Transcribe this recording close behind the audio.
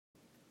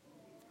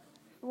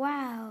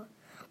Wow.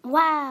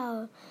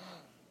 Wow.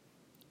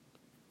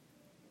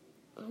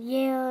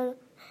 Yelled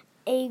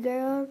a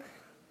girl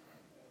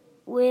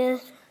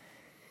with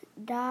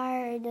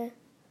dark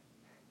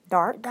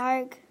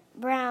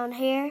brown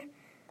hair.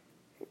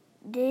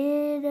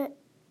 Did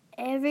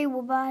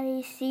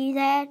everybody see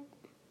that?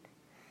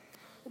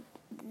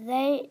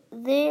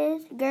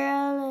 This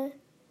girl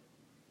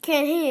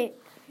can hit.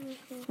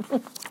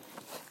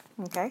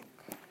 Okay.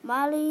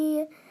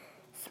 Molly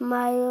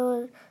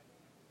smiled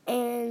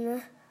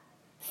and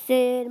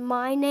said,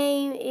 "My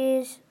name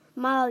is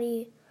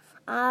Molly.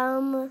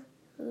 I'm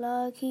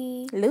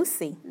lucky."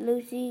 Lucy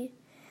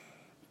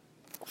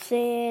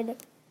said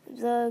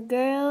the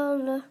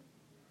girl,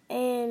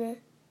 and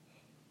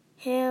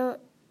him,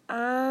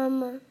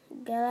 "I'm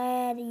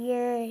glad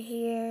you're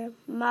here,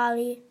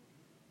 Molly."